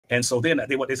And so then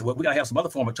they said, well, we got to have some other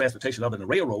form of transportation other than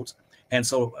railroads. And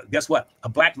so guess what? A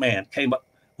black man came up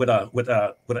with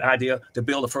an idea to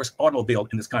build the first automobile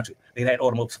in this country. They had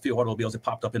a few automobiles that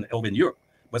popped up over in Europe.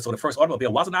 But so the first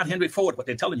automobile was not Henry Ford, what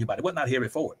they're telling you about. It was not Henry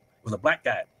Ford. It was a black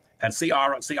guy, and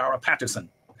CR Patterson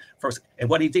first. And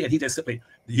what he did, he just simply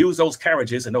used those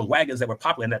carriages and those wagons that were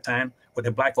popular in that time, where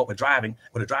the black folk were driving,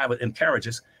 with the driver in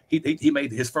carriages. He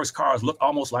made his first cars look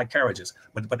almost like carriages,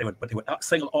 but they were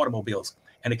single automobiles,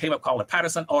 and they came up called the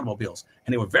Patterson automobiles,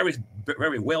 and they were very,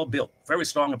 very well built, very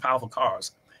strong and powerful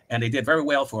cars, and they did very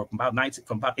well from about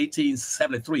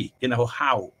 1873 in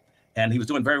Ohio. And he was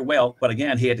doing very well, but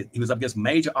again, he was up against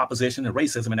major opposition and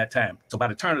racism in that time. So by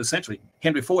the turn of the century,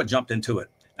 Henry Ford jumped into it.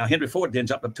 Now, Henry Ford then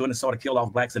jumped up to it and sort of killed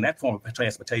off blacks in that form of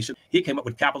transportation. He came up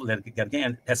with capital that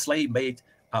again, had slave made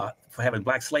for having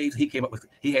black slaves.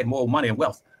 He had more money and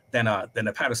wealth than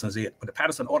the Pattersons did. But the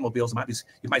Patterson automobiles,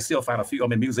 you might still find a few of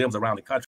them in museums around the country.